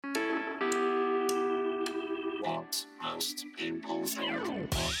most people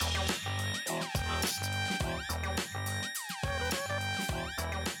think.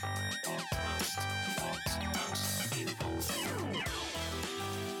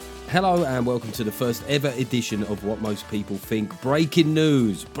 Hello and welcome to the first ever edition of What Most People Think. Breaking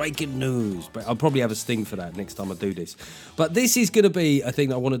news. I'll probably have a sting for that next time I do this. But this is going to be a thing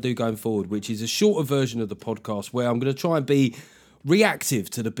that I want to do going forward, which is a shorter version of the podcast where I'm going to try and be reactive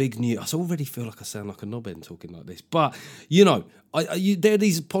to the big news. I already feel like I sound like a knobhead talking like this. But, you know, there are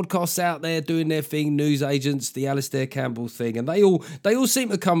these podcasts out there doing their thing, news agents, the Alistair Campbell thing, and they all seem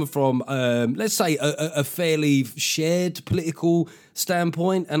to come from, let's say, a fairly shared political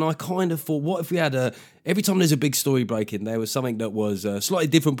standpoint. And I kind of thought, what if we had every time there's a big story breaking, there was something that was a slightly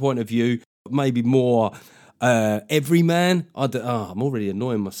different point of view, maybe more everyman. I'm already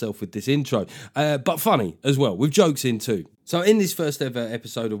annoying myself with this intro, but funny as well, with jokes in too. So in this first ever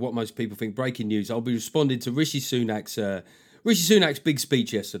episode of What Most People Think Breaking News, I'll be responding to Rishi Sunak's big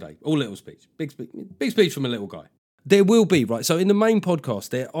speech yesterday. Or little speech. Big speech from a little guy. There will be, right, so in the main podcast,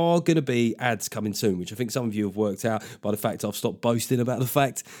 there are going to be ads coming soon, which I think some of you have worked out by the fact I've stopped boasting about the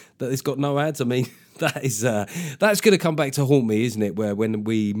fact that it's got no ads. I mean, that's going to come back to haunt me, isn't it, where when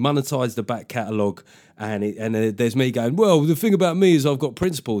we monetize the back catalogue and there's me going, well, the thing about me is I've got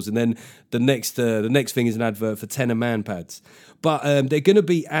principles, and then the next thing is an advert for tenner man pads. But they're going to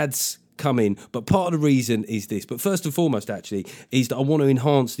be ads coming, but part of the reason is this. But first and foremost, actually, is that I want to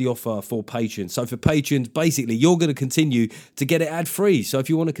enhance the offer for patrons. So for patrons, basically, you're going to continue to get it ad-free. So if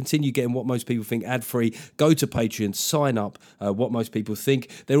you want to continue getting What Most People Think ad-free, go to Patreon, sign up, What Most People Think.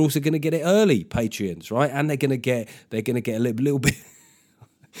 They're also going to get it early, Patreons, right? And they're going to get a little bit...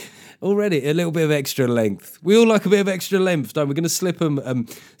 Already, a little bit of extra length. We all like a bit of extra length, don't we? We're going to slip them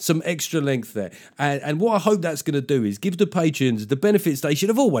some extra length there. And what I hope that's going to do is give the patrons the benefits they should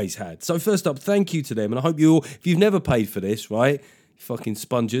have always had. So first up, thank you to them. And I hope you all, if you've never paid for this, right, fucking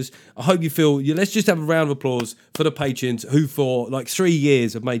spongers, I hope you feel, let's just have a round of applause for the patrons who for like 3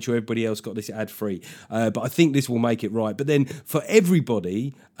 years have made sure everybody else got this ad-free. But I think this will make it right. But then for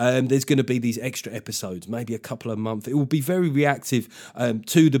everybody, there's going to be these extra episodes, maybe a couple a month. It will be very reactive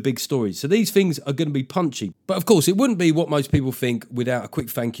to the big stories. So these things are going to be punchy. But of course, it wouldn't be What Most People Think without a quick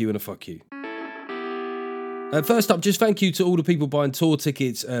thank you and a fuck you. First up, just thank you to all the people buying tour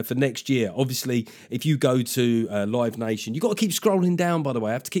tickets for next year. Obviously, if you go to Live Nation, you've got to keep scrolling down, by the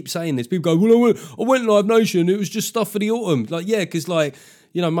way. I have to keep saying this. People go, well, I went Live Nation. It was just stuff for the autumn. Like, yeah, because, like,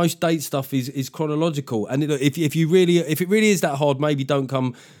 you know, most date stuff is chronological. And if it really is that hard, maybe don't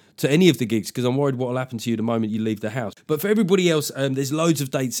come to any of the gigs, because I'm worried what will happen to you the moment you leave the house. But for everybody else, there's loads of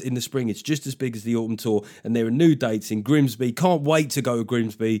dates in the spring. It's just as big as the autumn tour, and there are new dates in Grimsby. Can't wait to go to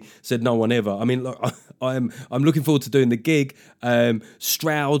Grimsby, said no one ever. I mean, look, I'm looking forward to doing the gig.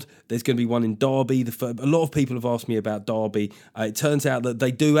 Stroud, there's going to be one in Derby. A lot of people have asked me about Derby. It turns out that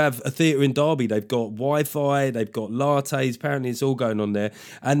they do have a theatre in Derby. They've got Wi-Fi, they've got lattes. Apparently it's all going on there.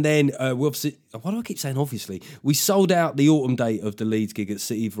 And then we obviously, why do I keep saying obviously? We sold out the autumn date of the Leeds gig at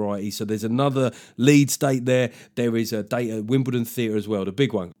City Variety, so there's another Leeds date there. There is a date at Wimbledon Theatre as well, the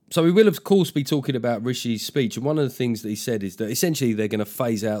big one. So we will, of course, be talking about Rishi's speech, and one of the things that he said is that essentially they're going to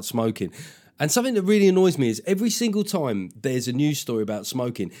phase out smoking. And something that really annoys me is every single time there's a news story about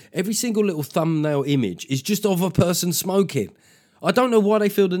smoking, every single little thumbnail image is just of a person smoking. I don't know why they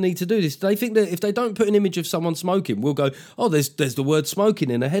feel the need to do this. They think that if they don't put an image of someone smoking, we'll go, oh, there's the word smoking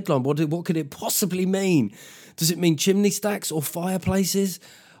in a headline. What could it possibly mean? Does it mean chimney stacks or fireplaces?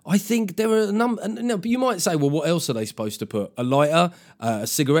 I think there are a number. No, but you might say, well, what else are they supposed to put? A lighter, a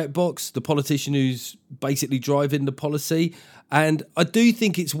cigarette box, the politician who's basically driving the policy. And I do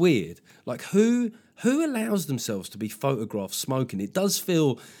think it's weird. Like, who allows themselves to be photographed smoking? It does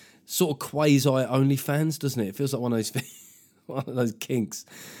feel sort of quasi OnlyFans, doesn't it? It feels like one of those kinks.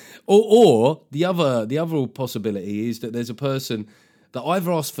 Or the other possibility is that there's a person that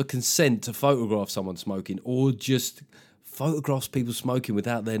either asks for consent to photograph someone smoking or just photographs people smoking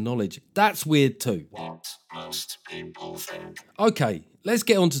without their knowledge. That's weird too. What most people think. Okay, let's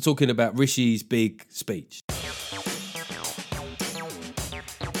get on to talking about Rishi's big speech.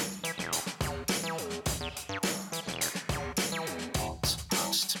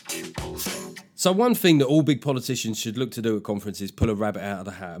 So one thing that all big politicians should look to do at conferences is pull a rabbit out of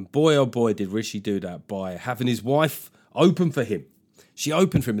the hat. And boy, oh boy, did Rishi do that by having his wife open for him. She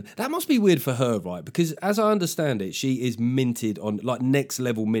opened for him. That must be weird for her, right? Because as I understand it, she is minted on, like, next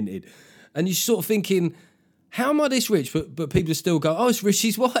level minted. And you're sort of thinking, how am I this rich? But people still go, oh, it's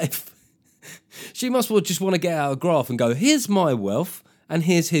Rishi's wife. She must well just want to get out a graph and go, here's my wealth and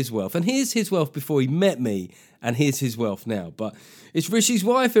here's his wealth. And here's his wealth before he met me and here's his wealth now. But it's Rishi's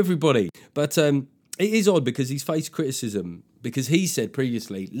wife, everybody. But It is odd because he's faced criticism because he said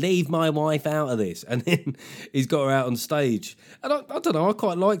previously, leave my wife out of this. And then he's got her out on stage. And I don't know, I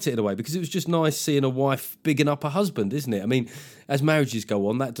quite liked it in a way because it was just nice seeing a wife bigging up her husband, isn't it? I mean, as marriages go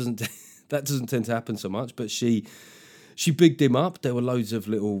on, that doesn't tend to happen so much. But she bigged him up. There were loads of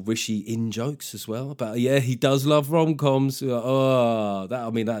little Rishi in-jokes as well. But yeah, he does love rom-coms.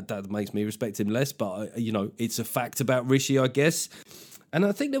 That makes me respect him less. But, it's a fact about Rishi, I guess. And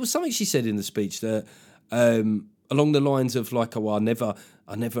I think there was something she said in the speech that along the lines of like, I never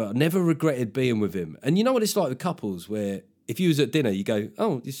regretted being with him. And you know what it's like with couples where if you was at dinner, you go,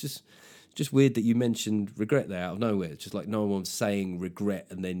 oh, it's just weird that you mentioned regret there out of nowhere. It's just like no one's saying regret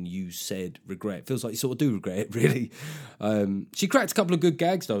and then you said regret. It feels like you sort of do regret it, really. She cracked a couple of good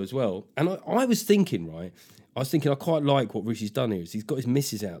gags though as well. And I was thinking, right, I quite like what Rishi's done here is he's got his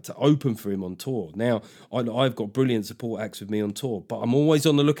missus out to open for him on tour. Now, I've got brilliant support acts with me on tour, but I'm always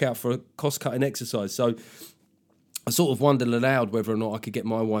on the lookout for a cost-cutting exercise. So I sort of wondered aloud whether or not I could get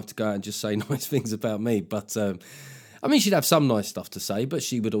my wife to go out and just say nice things about me. But, she'd have some nice stuff to say, but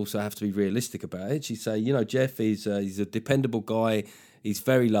she would also have to be realistic about it. She'd say, Jeff, he's a dependable guy. He's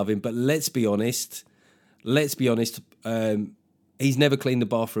very loving, but let's be honest, he's never cleaned the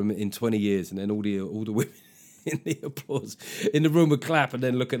bathroom in 20 years. And then all the women in the applause in the room would clap and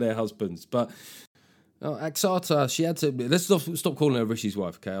then look at their husbands. But Aksata, she had to. Let's stop calling her Rishi's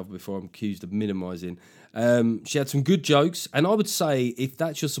wife, okay? Before I'm accused of minimising. She had some good jokes, and I would say if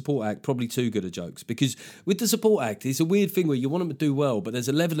that's your support act, probably too good of jokes. Because with the support act, it's a weird thing where you want them to do well, but there's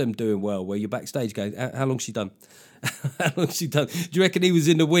a level of them doing well where you're backstage going, "How long's she done? How long's she done?" Do you reckon he was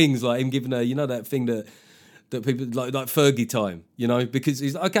in the wings, like him giving her, that thing that people like Fergie time, Because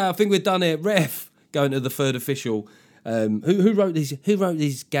he's like, okay, I think we're done here, ref. Going to the third official. Who wrote these? Who wrote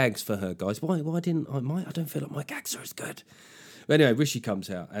these gags for her, guys? Why didn't I? I don't feel like my gags are as good. But anyway, Rishi comes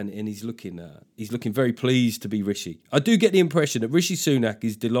out and he's looking very pleased to be Rishi. I do get the impression that Rishi Sunak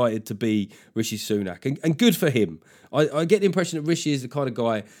is delighted to be Rishi Sunak, and good for him. I get the impression that Rishi is the kind of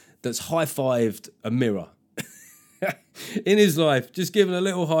guy that's high-fived a mirror in his life, just giving a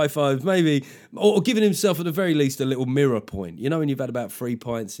little high five, maybe, or giving himself at the very least a little mirror point. When you've had about 3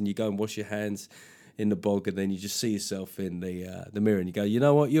 pints and you go and wash your hands in the bog, and then you just see yourself in the mirror, and you go, you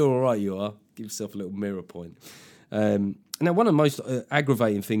know what, you're all right, you are. Give yourself a little mirror point. Now, one of the most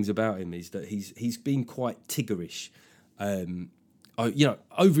aggravating things about him is that he's been quite tiggerish,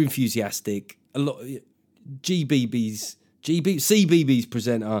 over enthusiastic. A lot CBBS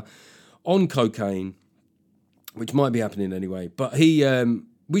presenter on cocaine, which might be happening anyway, but he.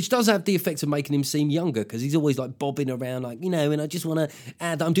 Which does have the effect of making him seem younger because he's always like bobbing around like, and I just want to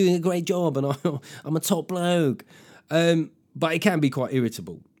add I'm doing a great job and I'm a top bloke. But it can be quite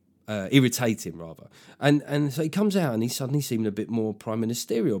irritating rather. And so he comes out and he's suddenly seeming a bit more prime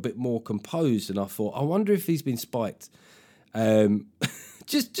ministerial, a bit more composed. And I thought, I wonder if he's been spiked.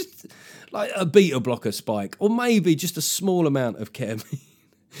 Just like a beta blocker spike or maybe just a small amount of ketamine.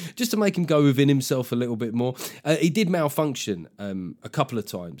 Just to make him go within himself a little bit more. He did malfunction a couple of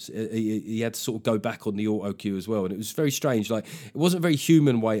times. He had to sort of go back on the auto cue as well. And it was very strange. Like, it wasn't a very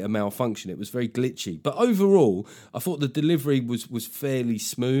human way to malfunction. It was very glitchy. But overall, I thought the delivery was fairly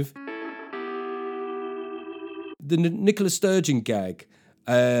smooth. The Nicola Sturgeon gag.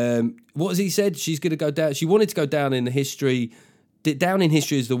 What has he said? She's going to go down. She wanted to go down in history. Down in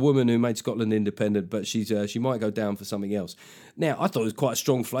history as the woman who made Scotland independent, but she might go down for something else. Now, I thought it was quite a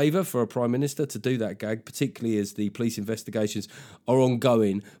strong flavour for a Prime Minister to do that gag, particularly as the police investigations are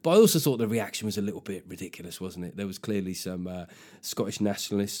ongoing. But I also thought the reaction was a little bit ridiculous, wasn't it? There was clearly some Scottish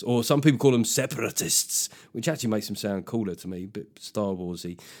nationalists, or some people call them separatists, which actually makes them sound cooler to me, a bit Star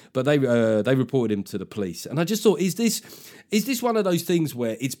Warsy. But they reported him to the police. And I just thought, is this one of those things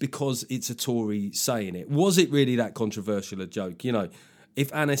where it's because it's a Tory saying it? Was it really that controversial a joke?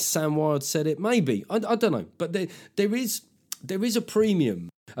 If Anis Samwar had said it, maybe. I don't know. But there is a premium.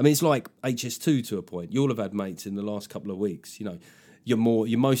 I mean, it's like HS2 to a point. You'll have had mates in the last couple of weeks, your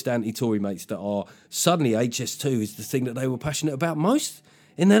most anti-Tory mates that are suddenly HS2 is the thing that they were passionate about most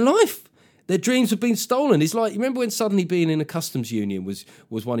in their life. Their dreams have been stolen. It's like, you remember when suddenly being in a customs union was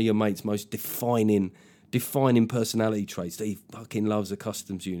one of your mates' most defining personality traits, that he fucking loves a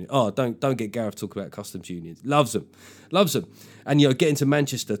customs union. Oh, don't get Gareth talking about customs unions. Loves them. And getting to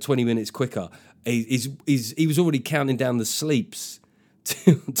Manchester 20 minutes quicker. He was already counting down the sleeps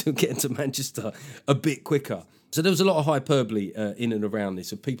to get into Manchester a bit quicker. So there was a lot of hyperbole in and around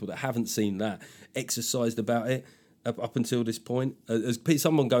this of people that haven't seen that exercised about it up until this point. As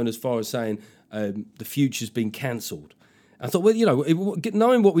someone going as far as saying the future's been cancelled. I thought, well,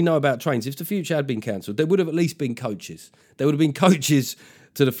 knowing what we know about trains, if the future had been cancelled, there would have at least been coaches. There would have been coaches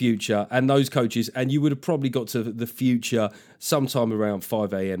to the future and those coaches, and you would have probably got to the future sometime around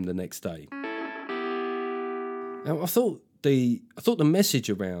 5 a.m. the next day. Now, I thought the message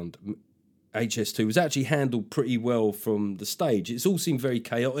around HS2 was actually handled pretty well from the stage. It's all seemed very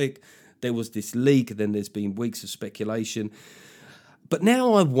chaotic. There was this leak, then there's been weeks of speculation. But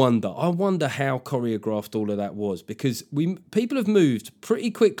now I wonder how choreographed all of that was, because people have moved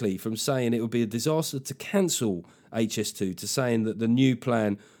pretty quickly from saying it would be a disaster to cancel HS2 to saying that the new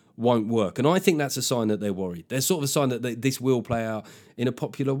plan won't work. And I think that's a sign that they're worried. There's sort of a sign that this will play out in a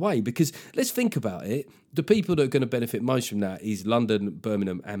popular way, because let's think about it. The people that are going to benefit most from that is London,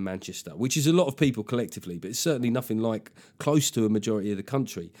 Birmingham and Manchester, which is a lot of people collectively, but it's certainly nothing like close to a majority of the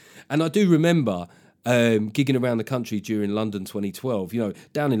country. And I do remember gigging around the country during London 2012.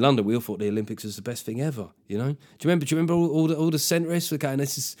 Down in London, we all thought the Olympics was the best thing ever. Do you remember all the centrists were going,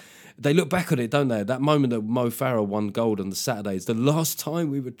 they look back on it, don't they? That moment that Mo Farah won gold on the Saturday is the last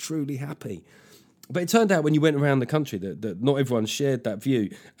time we were truly happy. But it turned out when you went around the country that not everyone shared that view.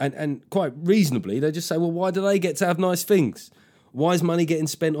 And quite reasonably, they just say, well, why do they get to have nice things? Why is money getting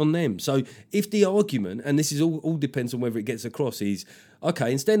spent on them? So if the argument, and this is all depends on whether it gets across, is,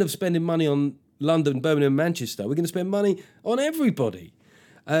 okay, instead of spending money on London, Birmingham, Manchester, we're going to spend money on everybody.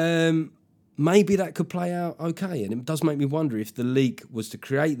 Maybe that could play out okay. And it does make me wonder if the leak was to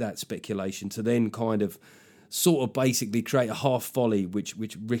create that speculation to then kind of sort of basically create a half volley, which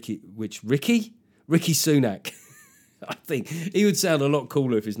Rishi Sunak. I think he would sound a lot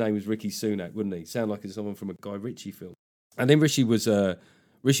cooler if his name was Rishi Sunak, wouldn't he? Sound like someone from a Guy Ritchie film. And then Rishi was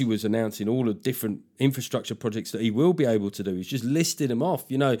announcing all the different infrastructure projects that he will be able to do. He's just listing them off,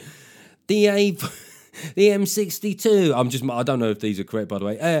 the M62. I don't know if these are correct, by the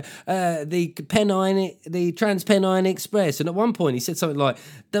way. The Trans-Pennine Express. And at one point he said something like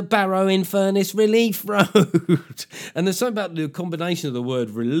the Barrow-in-Furness Relief Road. And there's something about the combination of the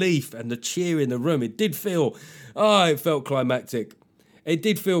word relief and the cheer in the room. It felt climactic. It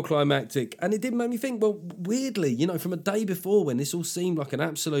did feel climactic, and it did make me think, well, weirdly, from a day before when this all seemed like an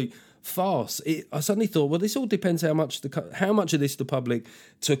absolute farce, I suddenly thought, well, this all depends how much of this the public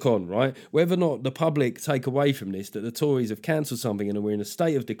took on, right? Whether or not the public take away from this that the Tories have cancelled something and we're in a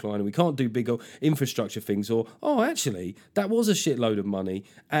state of decline and we can't do big infrastructure things, or, actually, that was a shitload of money,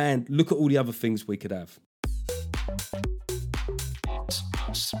 and look at all the other things we could have.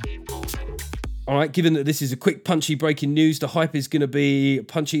 All right, given that this is a quick, punchy breaking news, the hype is going to be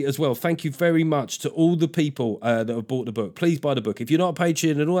punchy as well. Thank you very much to all the people that have bought the book. Please buy the book. If you're not a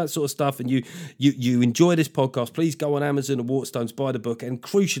Patreon and all that sort of stuff and you enjoy this podcast, please go on Amazon and Waterstones, buy the book. And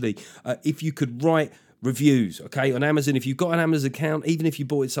crucially, if you could write reviews, okay, on Amazon. If you've got an Amazon account, even if you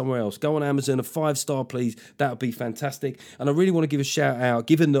bought it somewhere else, go on Amazon, a 5-star, please. That would be fantastic. And I really want to give a shout out,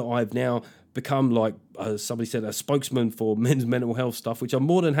 given that I've now become, like somebody said, a spokesman for men's mental health stuff, which I'm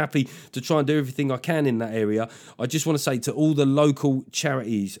more than happy to try and do everything I can in that area. I just want to say to all the local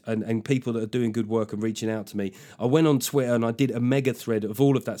charities and people that are doing good work and reaching out to me, I went on Twitter and I did a mega thread of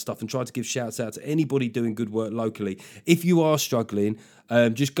all of that stuff and tried to give shouts out to anybody doing good work locally. If you are struggling,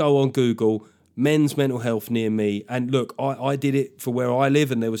 just go on Google, men's mental health near me, and look, I did it for where I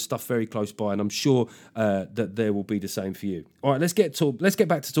live, and there was stuff very close by, and I'm sure that there will be the same for you. All right, let's get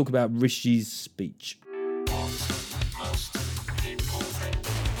back to talk about Rishi's speech.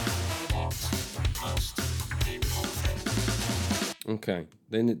 Okay,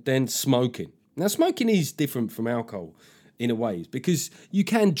 then smoking. Now, smoking is different from alcohol in a way, because you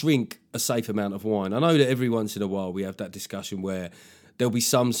can drink a safe amount of wine. I know that every once in a while we have that discussion where there'll be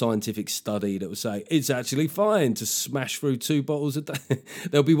some scientific study that will say it's actually fine to smash through 2 bottles a day.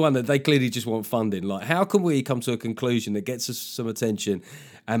 There'll be one that they clearly just want funding. Like, how can we come to a conclusion that gets us some attention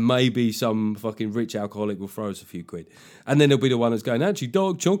and maybe some fucking rich alcoholic will throw us a few quid? And then there'll be the one that's going, actually,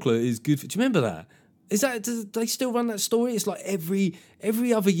 dark chocolate is good. Do you remember that? Do they still run that story? It's like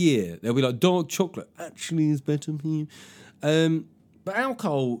every other year, they'll be like, dark chocolate actually is better for you. But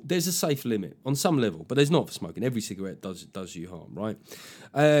alcohol, there's a safe limit on some level, but there's not for smoking. Every cigarette does you harm, right?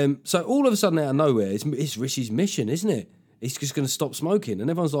 So all of a sudden, out of nowhere, it's Rishi's mission, isn't it? He's just going to stop smoking. And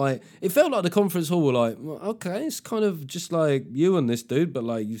everyone's like, it felt like the conference hall were like, well, okay, it's kind of just like you and this dude, but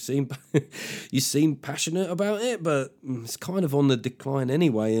like you seem passionate about it, but it's kind of on the decline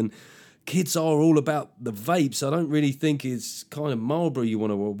anyway. And kids are all about the vapes. I don't really think it's kind of Marlboro you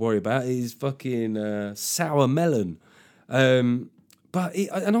want to worry about. It's fucking sour melon. But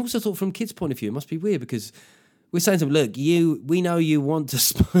and I also thought from kids' point of view, it must be weird because we're saying to them, look, we know you want to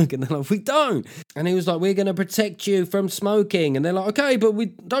smoke. And they're like, we don't. And he was like, we're going to protect you from smoking. And they're like, okay, but we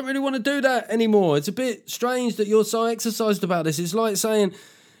don't really want to do that anymore. It's a bit strange that you're so exercised about this. It's like saying,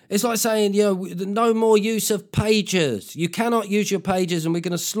 It's like saying, no more use of pagers. You cannot use your pagers, and we're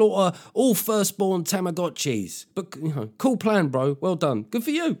going to slaughter all firstborn Tamagotchis. But, cool plan, bro. Well done. Good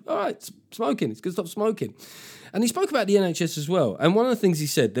for you. All right, smoking. It's good to stop smoking. And he spoke about the NHS as well. And one of the things he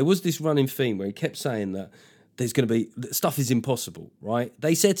said, there was this running theme where he kept saying that there's going to be, stuff is impossible, right?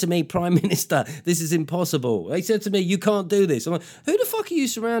 They said to me, Prime Minister, this is impossible. They said to me, you can't do this. I'm like, who the fuck are you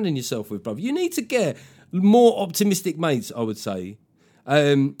surrounding yourself with, brother? You need to get more optimistic mates, I would say.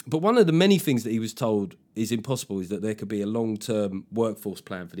 But one of the many things that he was told is impossible is that there could be a long-term workforce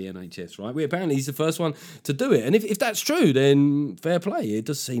plan for the NHS, right? Apparently he's the first one to do it. And if that's true, then fair play. It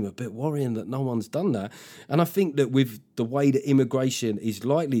does seem a bit worrying that no one's done that. And I think that with the way that immigration is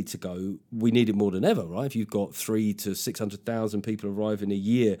likely to go, we need it more than ever, right? If you've got 300,000 to 600,000 people arriving a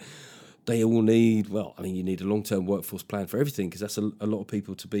year, they all need, you need a long-term workforce plan for everything because that's a lot of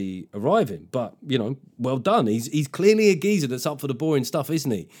people to be arriving. But, well done. He's clearly a geezer that's up for the boring stuff,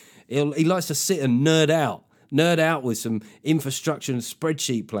 isn't he? He likes to sit and nerd out with some infrastructure and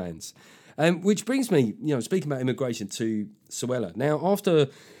spreadsheet plans. Which brings me, speaking about immigration, to Suella. Now, after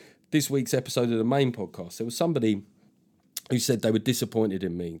this week's episode of the main podcast, there was somebody who said they were disappointed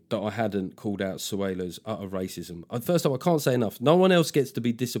in me that I hadn't called out Suella's utter racism. First of all, I can't say enough. No one else gets to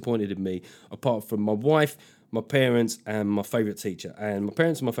be disappointed in me apart from my wife, my parents, and my favourite teacher. And my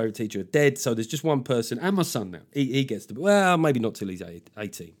parents and my favourite teacher are dead, so there's just one person, and my son now. He gets to be, maybe not till he's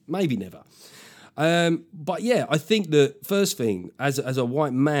 18. Maybe never. But yeah, I think the first thing, as a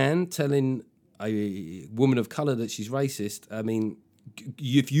white man telling a woman of colour that she's racist,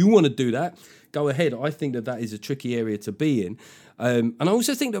 if you want to do that, go ahead. I think that is a tricky area to be in. And I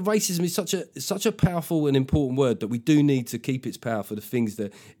also think that racism is such a powerful and important word that we do need to keep its power for the things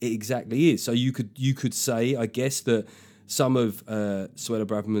that it exactly is. So you could say, I guess, that some of Suella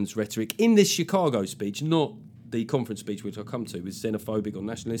Braverman's rhetoric in this Chicago speech, not the conference speech, which I'll come to, was xenophobic or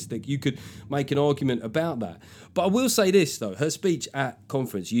nationalistic. You could make an argument about that. But I will say this, though. Her speech at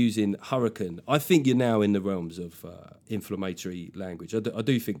conference using hurricane, I think you're now in the realms of inflammatory language. I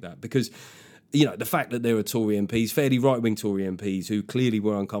do think that because, the fact that there are Tory MPs, fairly right-wing Tory MPs, who clearly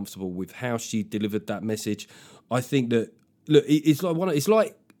were uncomfortable with how she delivered that message, I think that, look, it's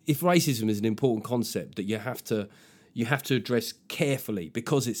like if racism is an important concept that you have to address carefully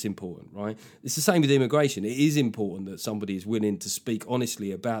because it's important, right? It's the same with immigration. It is important that somebody is willing to speak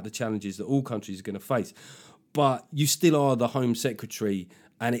honestly about the challenges that all countries are going to face. But you still are the Home Secretary,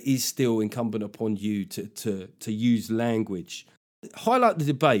 and it is still incumbent upon you to use language. Highlight the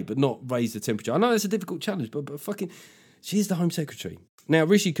debate, but not raise the temperature. I know that's a difficult challenge, but she's the Home Secretary. Now,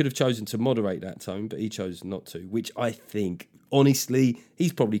 Rishi could have chosen to moderate that tone, but he chose not to, which I think, honestly,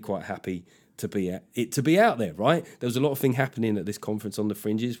 he's probably quite happy to be out there, right? There was a lot of thing happening at this conference on the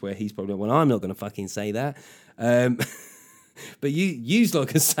fringes where he's probably like, well, I'm not going to fucking say that. But you lot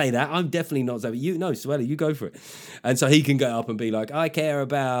can say that. I'm definitely not saying it. Suella, you go for it. And so he can go up and be like, I care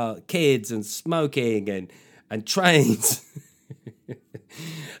about kids and smoking and trains.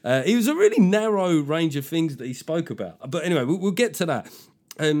 It was a really narrow range of things that he spoke about. But anyway, we'll get to that.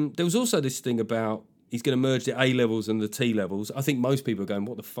 There was also this thing about he's going to merge the A levels and the T levels. I think most people are going,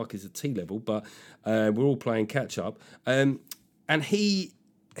 what the fuck is a T level? But we're all playing catch up. And he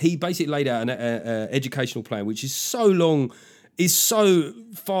basically laid out an educational plan, which is so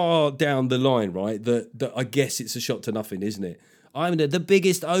far down the line, right, that I guess it's a shot to nothing, isn't it? I'm the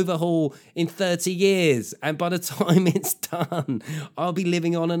biggest overhaul in 30 years, and by the time it's done, I'll be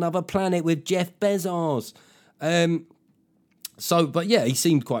living on another planet with Jeff Bezos. But yeah, he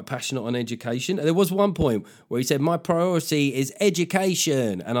seemed quite passionate on education. And there was one point where he said, my priority is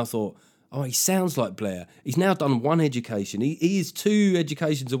education. And I thought, oh, he sounds like Blair. He's now done one education. He is 2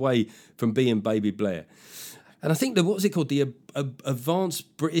 educations away from being Baby Blair. And I think what was it called? The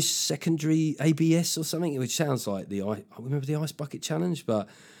Advanced British Secondary ABS or something, which sounds like I remember the Ice Bucket Challenge, but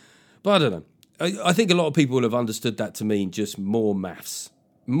I don't know. I think a lot of people will have understood that to mean just more maths.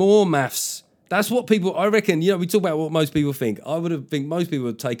 More maths. That's what people, I reckon, we talk about what most people think. I would have think most people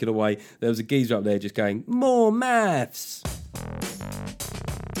would have taken away. There was a geezer up there just going, more maths.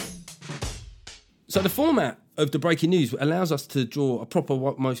 So the format of the breaking news allows us to draw a proper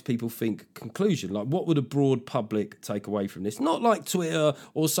what most people think conclusion. Like, what would a broad public take away from this? Not like Twitter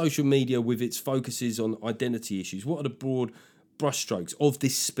or social media with its focuses on identity issues. What are the broad brushstrokes of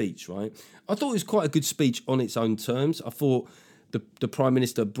this speech, right? I thought it was quite a good speech on its own terms. I thought the Prime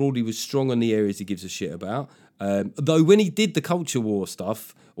Minister broadly was strong on the areas he gives a shit about. Though when he did the culture war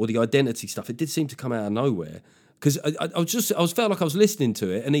stuff or the identity stuff, it did seem to come out of nowhere. Because I felt like I was listening to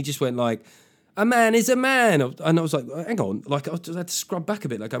it and he just went like, A man is a man. And I was like, hang on. Like, I just had to scrub back a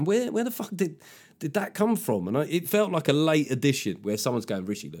bit. Like, where the fuck did that come from? And it felt like a late addition where someone's going,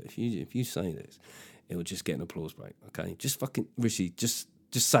 Rishi, look, if you say this, it'll just get an applause break, okay? Just fucking, Rishi, just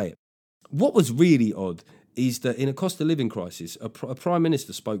say it. What was really odd is that in a cost of living crisis, a prime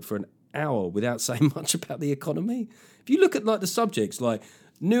minister spoke for an hour without saying much about the economy. If you look at like the subjects, like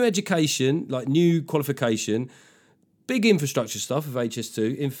new education, like new qualification, big infrastructure stuff of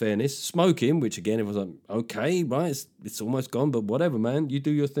HS2, in fairness, smoking, which again, everyone's like, okay, right, it's almost gone, but whatever, man, you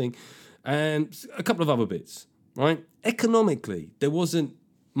do your thing. And a couple of other bits, right? Economically, there wasn't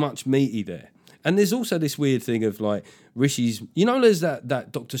much meaty there. And there's also this weird thing of like Rishi's, there's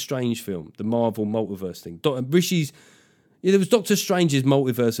that Doctor Strange film, the Marvel multiverse thing. There was Doctor Strange's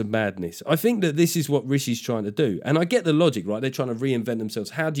multiverse of madness. I think that this is what Rishi's trying to do. And I get the logic, right? They're trying to reinvent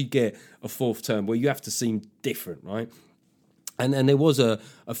themselves. How do you get a fourth term where you have to seem different, right? And there was a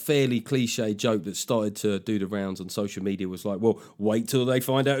fairly cliche joke that started to do the rounds on social media, was like, well, wait till they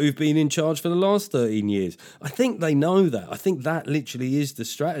find out who've been in charge for the last 13 years. I think they know that. I think that literally is the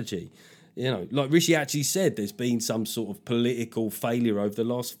strategy. Like Rishi actually said, there's been some sort of political failure over the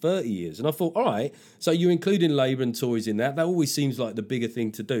last 30 years. And I thought, all right, so you're including Labour and Tories in that. That always seems like the bigger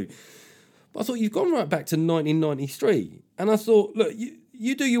thing to do. But I thought, you've gone right back to 1993. And I thought, look,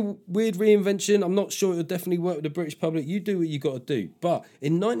 you do your weird reinvention. I'm not sure it'll definitely work with the British public. You do what you got to do. But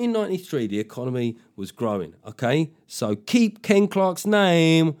in 1993, the economy was growing, okay? So keep Ken Clark's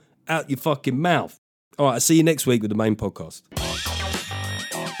name out your fucking mouth. All right, I'll see you next week with the main podcast.